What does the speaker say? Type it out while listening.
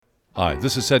Hi,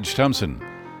 this is Sedge Thompson.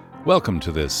 Welcome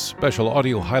to this special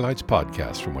audio highlights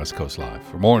podcast from West Coast Live.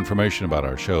 For more information about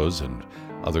our shows and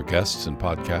other guests and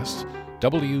podcasts,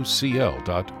 wcl.org.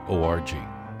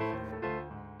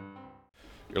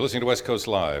 You're listening to West Coast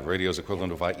Live, radio's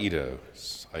equivalent of AIDA.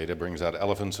 AIDA brings out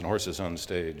elephants and horses on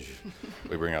stage.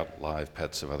 We bring out live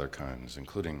pets of other kinds,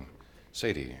 including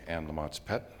Sadie, Ann Lamott's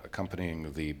pet,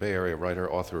 accompanying the Bay Area writer,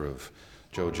 author of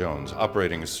Joe Jones,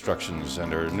 Operating Instructions,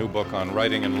 and her new book on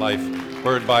writing and life,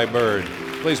 Bird by Bird.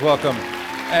 Please welcome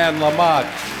Ann Lamott.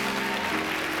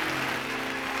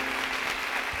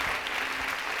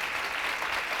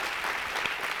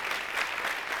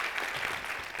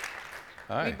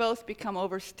 Hi. We both become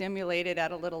overstimulated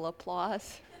at a little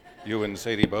applause. You and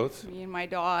Sadie both? Me and my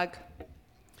dog.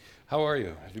 How are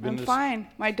you? Have you been I'm fine.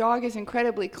 My dog is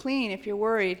incredibly clean, if you're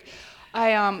worried.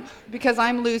 Because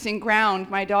I'm losing ground,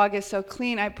 my dog is so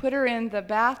clean. I put her in the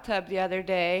bathtub the other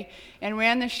day and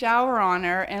ran the shower on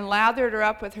her and lathered her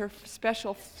up with her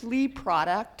special flea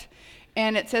product.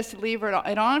 And it says to leave it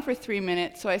on for 3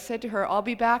 minutes. So I said to her, I'll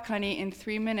be back, honey, in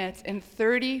 3 minutes. And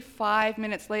 35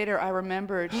 minutes later, I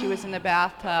remembered she was in the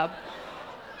bathtub.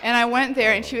 And I went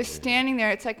there, and she was standing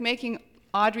there. It's like making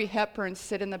Audrey Hepburn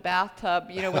sit in the bathtub,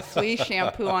 with flea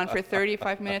shampoo on for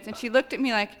 35 minutes. And she looked at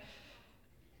me like,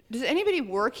 does anybody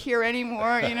work here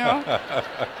anymore,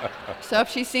 So if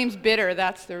she seems bitter,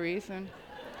 that's the reason.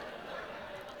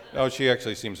 No, she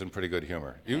actually seems in pretty good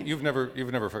humor. You've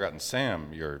never forgotten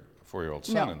Sam, your 4-year-old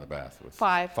son, No. in the bath with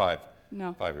 5.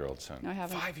 No. 5-year-old son. No, I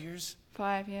haven't. 5 years?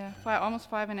 5, yeah. 5, almost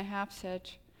 5.5,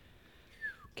 Sedge.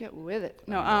 Get with it.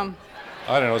 No, I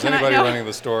don't know. Is anybody running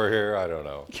the store here? I don't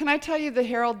know. Can I tell you the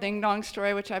Harold Ding Dong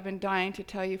story, which I've been dying to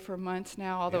tell you for months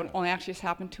now, although Yeah. it only actually just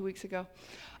happened 2 weeks ago?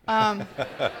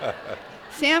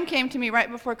 Sam came to me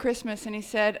right before Christmas, and he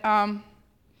said, Mom,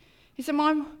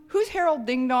 who's Harold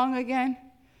Ding Dong again?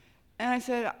 And I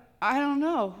said, I don't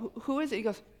know. Who is it? He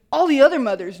goes, all the other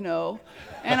mothers know.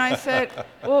 And I said,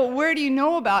 well, where do you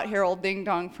know about Harold Ding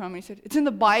Dong from? And he said, it's in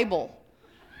the Bible.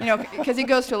 Because he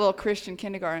goes to a little Christian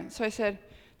kindergarten. So I said,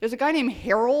 there's a guy named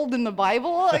Harold in the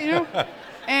Bible,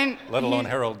 And Let alone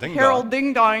Harold Ding Dong. Harold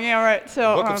Ding Dong, yeah, right.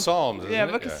 So Book of Psalms, isn't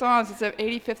it? Book of Psalms. It's the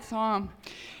 85th Psalm.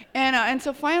 And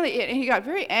so finally, he got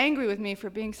very angry with me for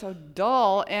being so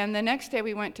dull. And the next day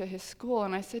we went to his school,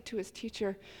 and I said to his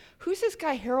teacher, who's this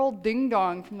guy Harold Ding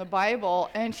Dong from the Bible?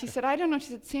 And she said, I don't know.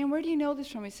 She said, Sam, where do you know this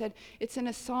from? He said, it's in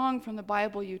a song from the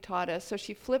Bible you taught us. So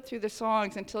she flipped through the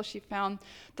songs until she found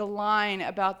the line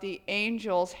about the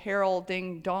angels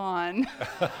heralding dawn.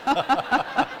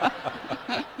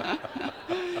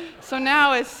 So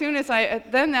now, as soon as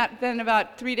then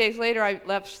about 3 days later, I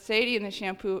left Sadie in the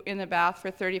shampoo in the bath for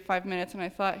 35 minutes, and I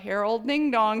thought, Harold Ding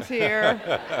Dong's here.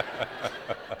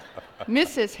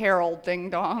 Mrs. Harold Ding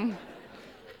Dong.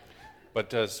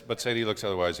 But Sadie looks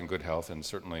otherwise in good health, and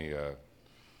certainly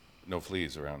no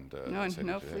fleas around. No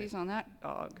today. fleas on that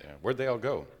dog. Yeah. Where'd they all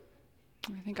go?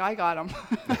 I think I got them.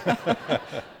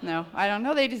 No, I don't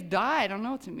know. They just died. I don't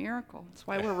know. It's a miracle. That's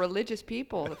why we're religious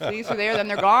people. The fleas are there, then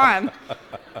they're gone.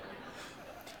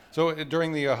 So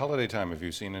during the holiday time, have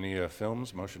you seen any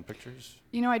films, motion pictures?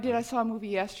 I did. I saw a movie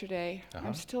yesterday. Uh-huh.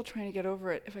 I'm still trying to get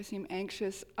over it if I seem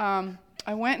anxious. I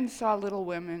went and saw Little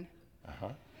Women. Uh-huh.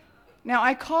 Now,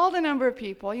 I called a number of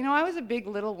people. I was a big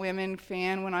Little Women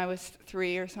fan when I was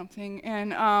 3 or something.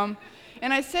 And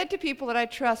I said to people that I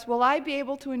trust, will I be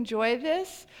able to enjoy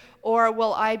this, or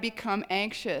will I become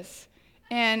anxious?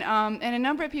 And a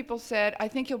number of people said, I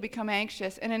think you'll become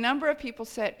anxious. And a number of people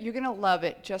said, you're going to love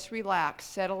it. Just relax.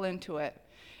 Settle into it.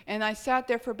 And I sat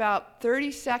there for about 30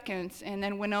 seconds, and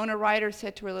then Winona Ryder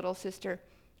said to her little sister,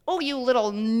 oh, you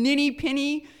little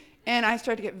ninny-pinny. And I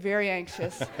started to get very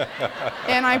anxious.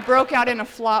 And I broke out in a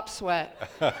flop sweat.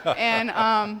 And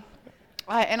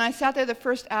I sat there the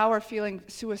first hour feeling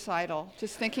suicidal,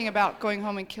 just thinking about going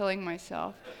home and killing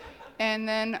myself. And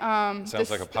then Sounds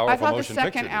like a powerful I thought the motion picture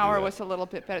second to do hour that. was a little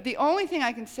bit better. The only thing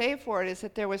I can say for it is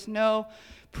that there was no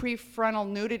prefrontal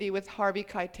nudity with Harvey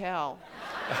Keitel,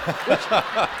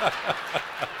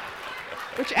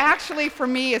 which actually for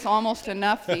me is almost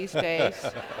enough these days.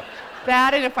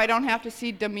 That, and if I don't have to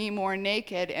see Demi Moore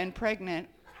naked and pregnant,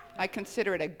 I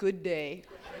consider it a good day.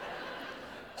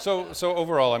 So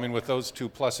overall, with those two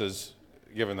pluses,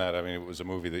 given that, it was a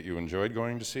movie that you enjoyed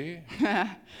going to see?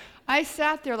 I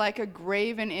sat there like a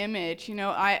graven image,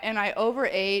 I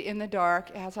overate in the dark,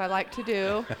 as I like to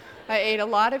do. I ate a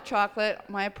lot of chocolate,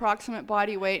 my approximate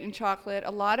body weight in chocolate,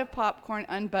 a lot of popcorn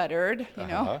unbuttered,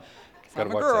 I'm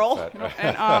a girl,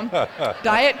 and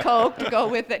Diet Coke to go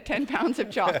with it, 10 pounds of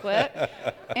chocolate.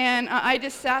 And I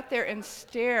just sat there and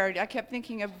stared. I kept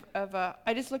thinking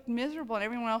I just looked miserable, and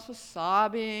everyone else was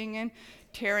sobbing and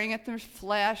tearing at their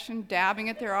flesh and dabbing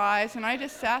at their eyes. And I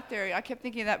just sat there. I kept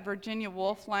thinking of that Virginia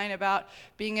Woolf line about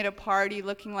being at a party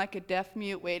looking like a deaf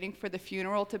mute waiting for the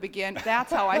funeral to begin.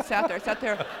 That's how I sat there. I sat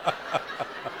there.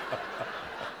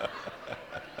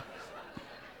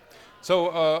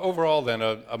 So overall, then,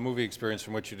 a movie experience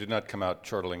from which you did not come out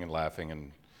chortling and laughing,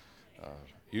 and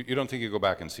you don't think you go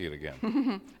back and see it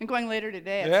again? I'm going later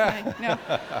today. Yeah. No,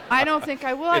 I don't think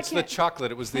I will. It's the chocolate.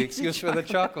 It was the excuse for the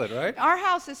chocolate, right? Our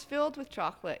house is filled with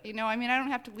chocolate. I mean, I don't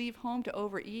have to leave home to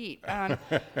overeat. But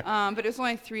it was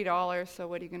only $3, so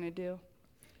what are you going to do?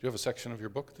 Do you have a section of your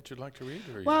book that you'd like to read?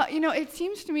 Or Well, it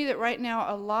seems to me that right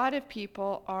now a lot of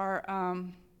people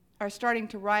are starting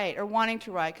to write or wanting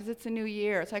to write because it's a new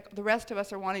year. It's like the rest of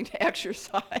us are wanting to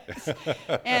exercise.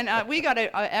 And we got an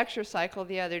exercycle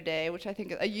the other day, which I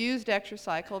think is a used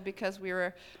exercycle because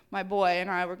my boy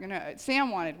and I were Sam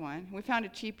wanted one. We found a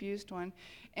cheap used one.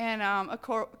 And of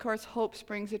course, hope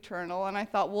springs eternal. And I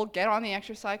thought, we'll get on the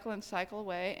exercycle and cycle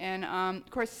away. And of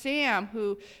course, Sam,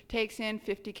 who takes in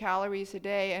 50 calories a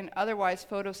day and otherwise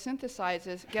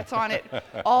photosynthesizes, gets on it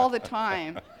all the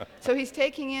time. So he's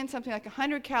taking in something like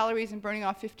 100 calories and burning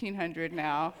off 1,500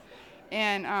 now.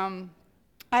 And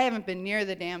I haven't been near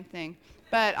the damn thing.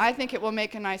 But I think it will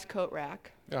make a nice coat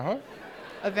rack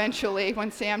eventually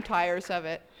when Sam tires of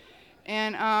it.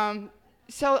 And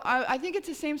so I think it's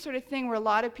the same sort of thing where a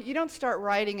lot of people, you don't start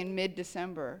writing in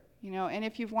mid-December, and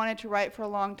if you've wanted to write for a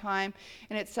long time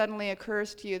and it suddenly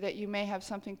occurs to you that you may have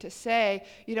something to say,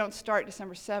 you don't start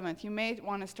December 7th. You may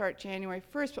want to start January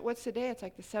 1st, but what's the day? It's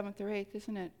like the 7th or 8th,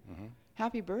 isn't it? Mm-hmm.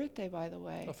 Happy birthday, by the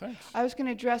way. Oh, thanks. I was going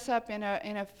to dress up in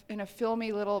a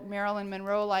filmy little Marilyn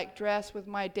Monroe-like dress with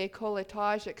my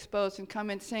décolletage exposed and come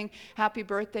and sing Happy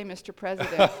Birthday, Mr.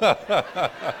 President.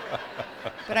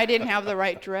 But I didn't have the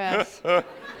right dress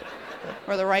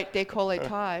or the right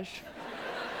décolletage.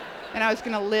 And I was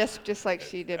going to lisp just like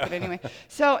she did, but anyway. So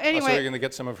So you're anyway. going to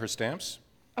get some of her stamps?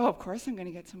 Oh, of course I'm going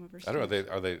to get some of her I don't stamps.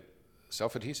 know. Are they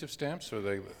self-adhesive stamps, or are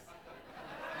they?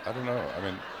 I don't know. I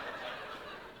mean,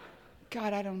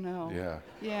 God, I don't know. yeah.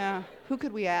 Yeah. Who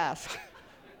could we ask?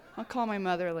 I'll call my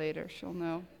mother later. She'll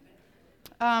know.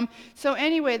 So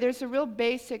anyway, there's a real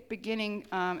basic beginning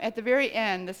at the very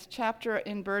end, this chapter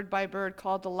in Bird by Bird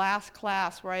called The Last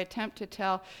Class, where I attempt to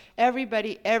tell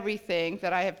everybody everything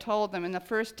that I have told them in the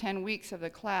first 10 weeks of the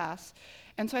class.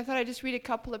 And so I thought I'd just read a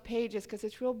couple of pages because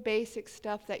it's real basic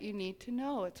stuff that you need to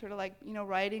know. It's sort of like,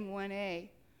 writing 1A.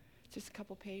 It's just a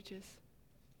couple pages.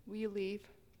 Will you leave?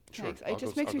 Sure. Thanks. I'll It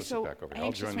just go- makes I'll me go sit so back over here. I'll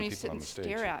anxious join when the you people sit on and the stage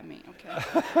stare here. at me. Okay.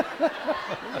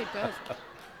 It really does.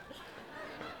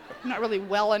 I'm not really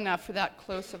well enough for that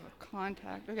close of a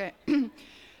contact. Okay.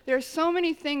 There are so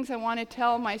many things I want to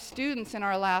tell my students in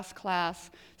our last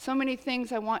class, so many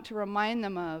things I want to remind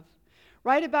them of.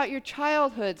 Write about your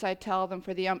childhoods, I tell them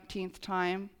for the umpteenth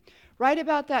time. Write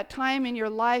about that time in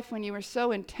your life when you were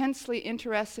so intensely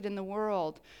interested in the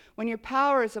world, when your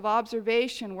powers of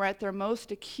observation were at their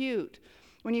most acute,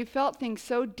 when you felt things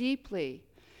so deeply.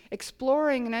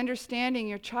 Exploring and understanding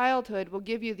your childhood will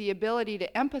give you the ability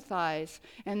to empathize,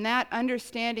 and that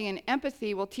understanding and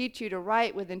empathy will teach you to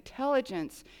write with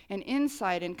intelligence and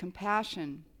insight and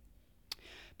compassion.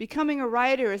 Becoming a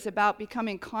writer is about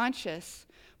becoming conscious.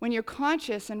 When you're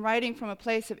conscious and writing from a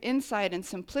place of insight and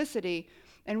simplicity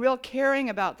and real caring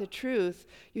about the truth,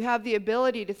 you have the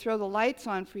ability to throw the lights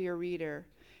on for your reader.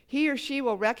 He or she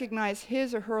will recognize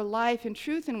his or her life and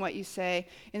truth in what you say,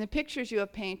 in the pictures you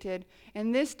have painted,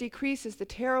 and this decreases the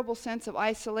terrible sense of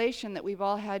isolation that we've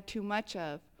all had too much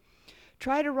of.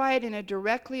 Try to write in a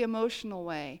directly emotional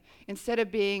way, instead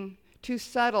of being too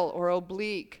subtle or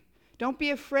oblique. Don't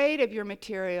be afraid of your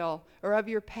material or of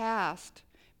your past.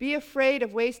 Be afraid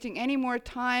of wasting any more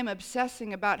time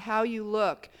obsessing about how you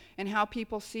look and how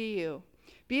people see you.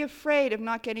 Be afraid of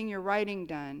not getting your writing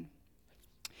done.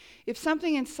 If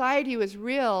something inside you is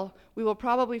real, we will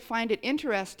probably find it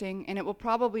interesting, and it will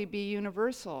probably be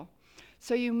universal.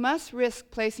 So you must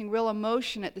risk placing real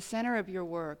emotion at the center of your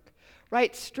work.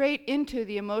 Write straight into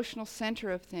the emotional center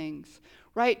of things.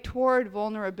 Write toward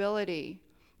vulnerability.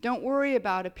 Don't worry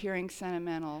about appearing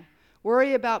sentimental.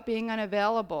 Worry about being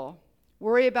unavailable.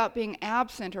 Worry about being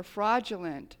absent or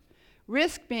fraudulent.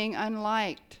 Risk being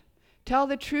unliked. Tell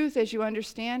the truth as you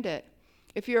understand it.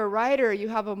 If you're a writer, you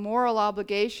have a moral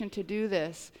obligation to do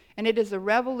this, and it is a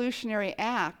revolutionary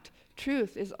act.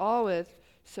 Truth is always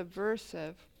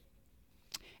subversive.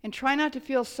 And try not to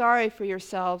feel sorry for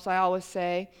yourselves, I always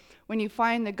say, when you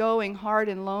find the going hard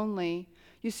and lonely.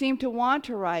 You seem to want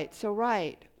to write, so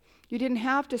write. You didn't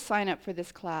have to sign up for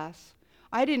this class.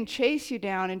 I didn't chase you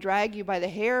down and drag you by the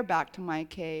hair back to my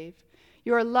cave.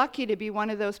 You are lucky to be one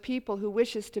of those people who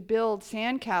wishes to build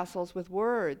sandcastles with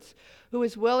words, who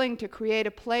is willing to create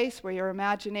a place where your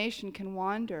imagination can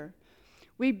wander.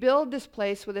 We build this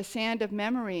place with a sand of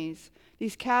memories.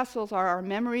 These castles are our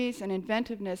memories and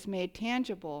inventiveness made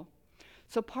tangible.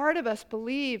 So part of us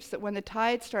believes that when the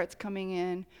tide starts coming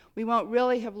in, we won't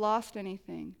really have lost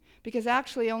anything, because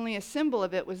actually only a symbol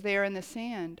of it was there in the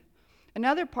sand.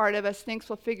 Another part of us thinks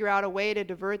we'll figure out a way to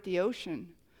divert the ocean.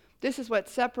 This is what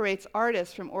separates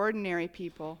artists from ordinary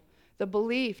people. The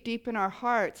belief deep in our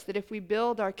hearts that if we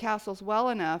build our castles well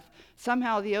enough,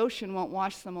 somehow the ocean won't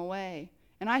wash them away.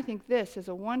 And I think this is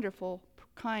a wonderful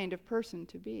kind of person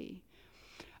to be.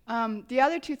 The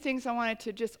other two things I wanted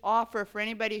to just offer for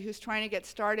anybody who's trying to get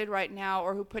started right now,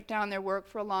 or who put down their work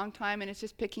for a long time and is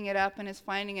just picking it up and is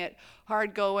finding it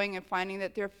hard going and finding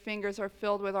that their fingers are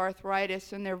filled with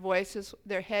arthritis and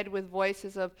their head with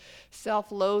voices of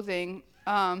self-loathing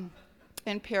and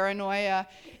paranoia,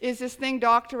 is this thing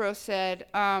Doctorow said,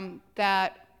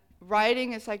 that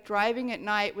writing is like driving at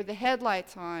night with the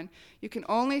headlights on. You can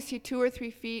only see 2 or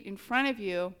 3 feet in front of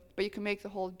you, but you can make the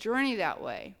whole journey that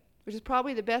way, which is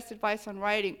probably the best advice on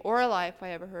writing or life I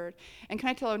ever heard. And can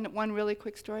I tell one really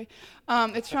quick story?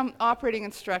 It's from operating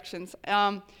instructions,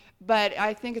 but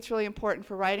I think it's really important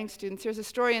for writing students. There's a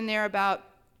story in there about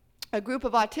a group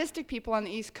of autistic people on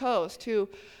the East Coast who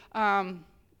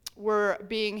were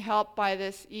being helped by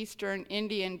this Eastern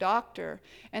Indian doctor.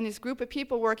 And this group of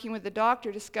people working with the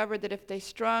doctor discovered that if they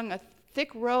strung a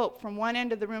thick rope from one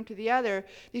end of the room to the other,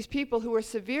 these people who were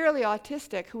severely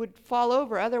autistic, who would fall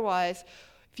over otherwise,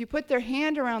 if you put their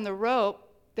hand around the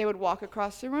rope, they would walk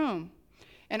across the room.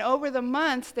 And over the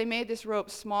months, they made this rope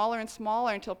smaller and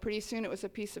smaller until pretty soon it was a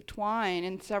piece of twine.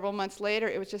 And several months later,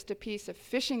 it was just a piece of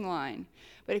fishing line.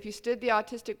 But if you stood the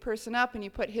autistic person up and you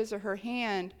put his or her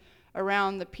hand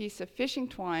around the piece of fishing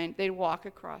twine, they'd walk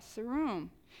across the room.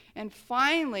 And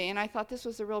finally, and I thought this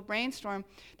was a real brainstorm,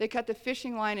 they cut the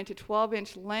fishing line into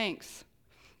 12-inch lengths.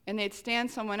 And they'd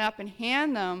stand someone up and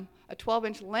hand them a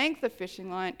 12-inch length of fishing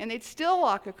line, and they'd still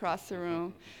walk across the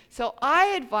room. So I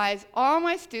advise all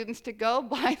my students to go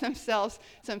buy themselves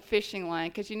some fishing line,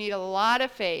 because you need a lot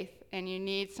of faith, and you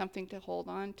need something to hold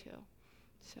on to.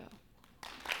 So.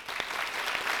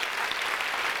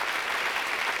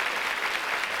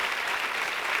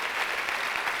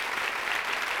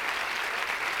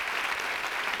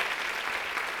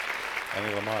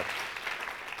 Annie Lamott,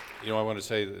 I want to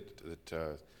say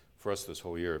that for us this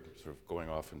whole year, sort of going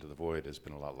off into the void has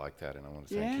been a lot like that, and I want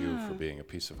to thank you for being a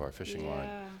piece of our fishing line.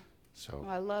 So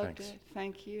I loved thanks. it.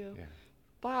 Thank you. Yeah.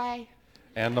 Bye.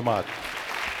 Anne Lamott,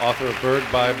 author of Bird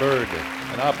by Bird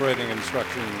and Operating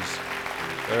Instructions,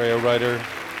 area writer,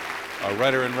 a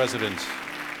writer in residence.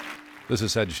 This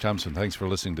is Sedge Thompson. Thanks for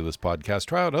listening to this podcast.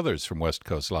 Try out others from West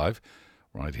Coast Live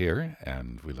right here,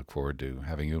 and we look forward to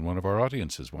having you in one of our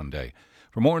audiences one day.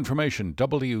 For more information,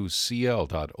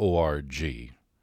 wcl.org.